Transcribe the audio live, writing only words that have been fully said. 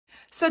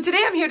So today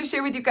I'm here to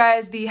share with you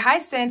guys the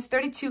Hisense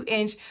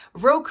 32-inch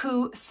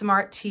Roku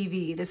Smart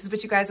TV. This is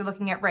what you guys are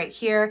looking at right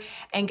here.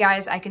 And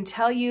guys, I can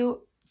tell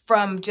you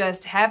from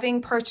just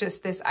having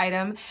purchased this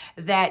item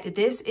that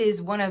this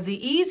is one of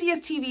the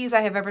easiest TVs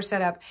I have ever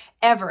set up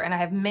ever. And I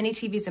have many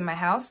TVs in my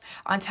house.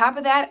 On top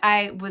of that,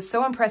 I was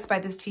so impressed by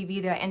this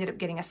TV that I ended up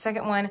getting a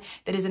second one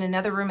that is in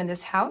another room in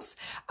this house.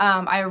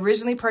 I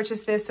originally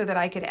purchased this so that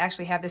I could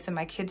actually have this in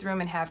my kids'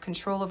 room and have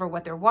control over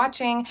what they're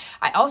watching.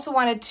 I also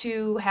wanted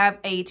to have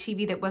a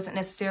TV that wasn't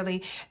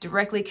necessarily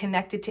directly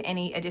connected to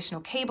any additional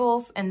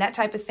cables and that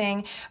type of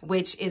thing,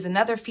 which is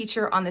another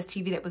feature on this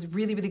TV that was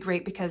really, really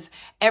great because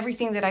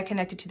everything that I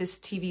connected to this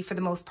TV for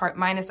the most part,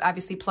 minus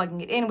obviously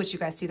plugging it in, which you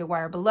guys see the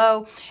wire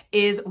below,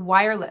 is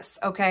wireless,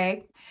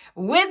 okay?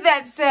 With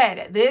that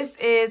said, this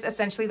is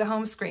essentially the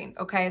home screen,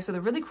 okay? So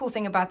the really cool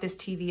thing about this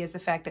TV is the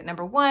fact that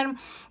number one,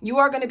 you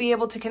are going to be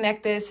able to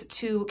connect this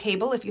to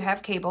cable if you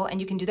have cable, and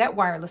you can do that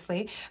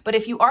wirelessly. But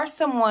if you are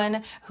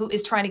someone who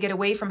is trying to get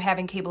away from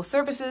having cable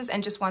services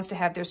and just wants to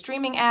have their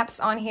streaming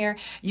apps on here,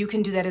 you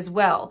can do that as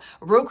well.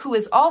 Roku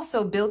is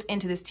also built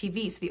into this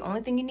TV, so the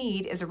only thing you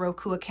need is a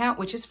Roku account,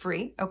 which is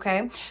free,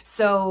 okay?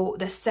 So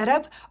the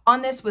setup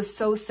on this was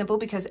so simple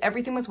because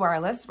everything was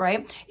wireless,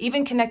 right?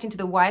 Even connecting to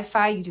the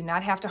Wi-Fi, you do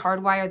not have to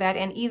hardwire that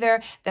in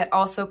either. That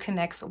also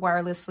connects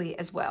wirelessly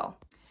as well.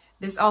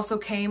 This also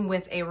came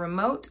with a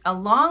remote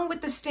along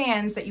with the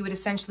stands that you would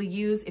essentially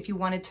use if you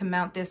wanted to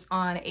mount this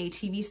on a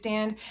TV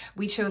stand.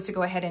 We chose to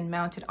go ahead and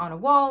mount it on a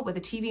wall with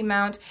a TV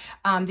mount.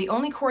 The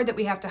only cord that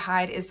we have to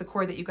hide is the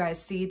cord that you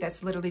guys see.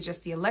 That's literally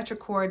just the electric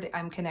cord that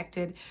I'm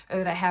connected, or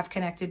that I have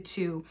connected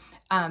to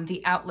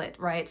the outlet,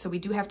 right? So we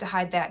do have to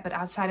hide that, but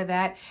outside of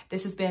that,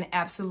 this has been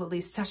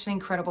absolutely such an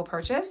incredible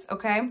purchase,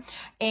 okay?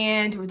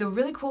 And the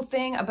really cool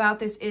thing about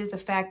this is the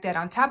fact that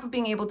on top of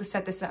being able to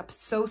set this up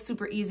so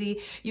super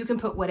easy, you can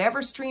put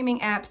whatever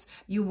streaming apps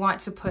you want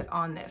to put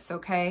on this,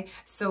 okay?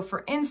 So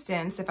for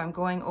instance, if I'm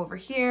going over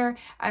here,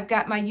 I've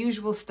got my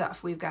usual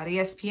stuff. We've got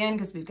ESPN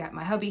because we've got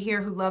my hubby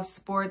here who loves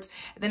sports.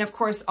 Then of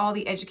course, all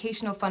the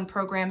educational fun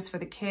programs for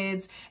the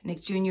kids,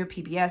 Nick Jr.,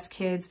 PBS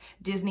Kids,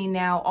 Disney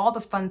Now, all the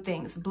fun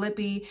things,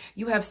 Blippy.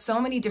 You have so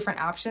many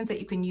different options that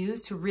you can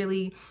use to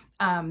really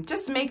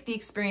just make the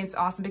experience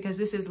awesome, because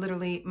this is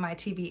literally my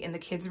TV in the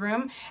kids'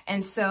 room.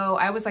 And so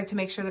I always like to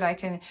make sure that I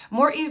can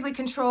more easily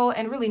control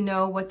and really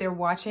know what they're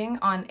watching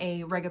on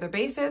a regular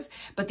basis.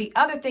 But the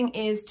other thing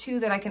is too,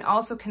 that I can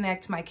also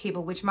connect my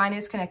cable, which mine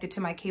is connected to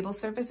my cable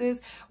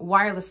services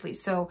wirelessly.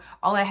 So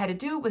all I had to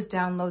do was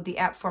download the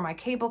app for my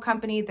cable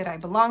company that I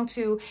belong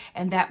to,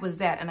 and that was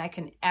that. And I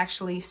can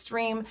actually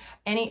stream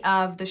any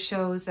of the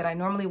shows that I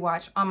normally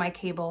watch on my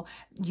cable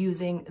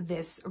using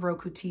this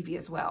Roku TV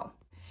as well.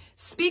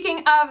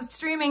 Speaking of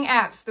streaming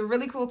apps, the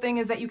really cool thing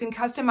is that you can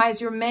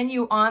customize your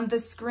menu on the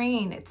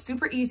screen. It's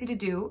super easy to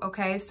do,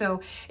 okay?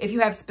 So if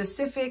you have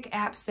specific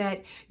apps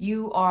that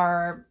you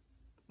are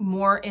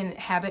more in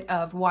habit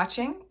of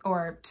watching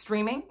or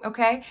streaming,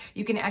 okay,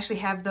 you can actually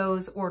have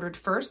those ordered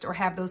first or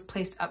have those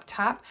placed up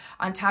top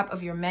on top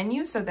of your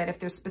menu, so that if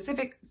there's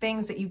specific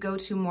things that you go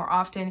to more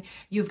often,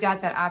 you've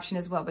got that option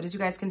as well. But as you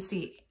guys can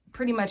see,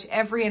 pretty much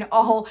every and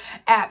all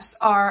apps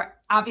are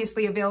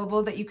obviously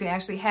available that you can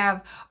actually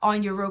have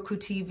on your Roku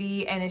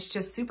TV, and it's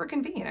just super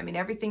convenient. I mean,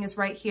 everything is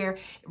right here,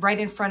 right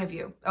in front of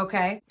you,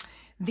 okay?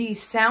 The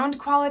sound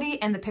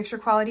quality and the picture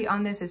quality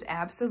on this is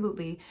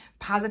absolutely,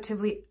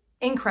 positively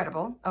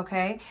incredible,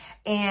 okay?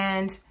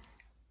 And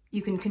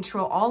you can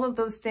control all of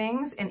those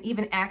things and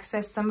even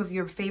access some of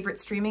your favorite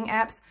streaming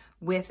apps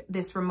with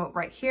this remote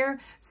right here.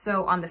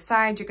 So on the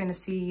side, you're gonna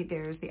see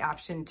there's the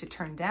option to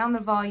turn down the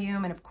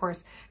volume and of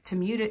course to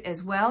mute it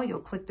as well.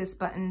 You'll click this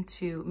button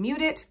to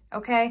mute it,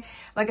 okay?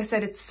 Like I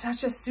said, it's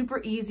such a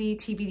super easy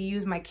TV to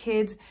use. My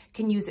kids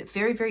can use it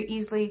very, very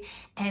easily.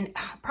 And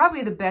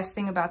probably the best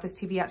thing about this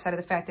TV, outside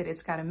of the fact that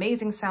it's got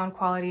amazing sound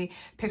quality,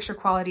 picture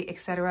quality,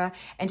 etc.,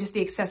 and just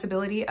the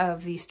accessibility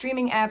of the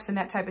streaming apps and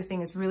that type of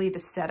thing, is really the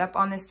setup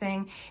on this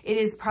thing. It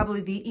is probably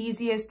the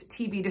easiest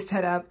TV to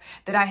set up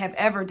that I have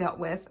ever dealt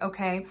with,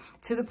 okay?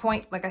 To the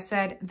point, like I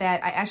said,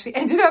 that I actually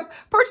ended up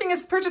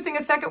purchasing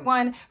a second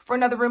one for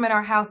another room in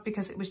our house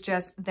because it was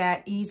just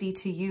that easy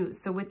to use.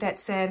 So with that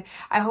said,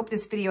 I hope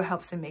this video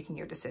helps in making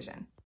your decision.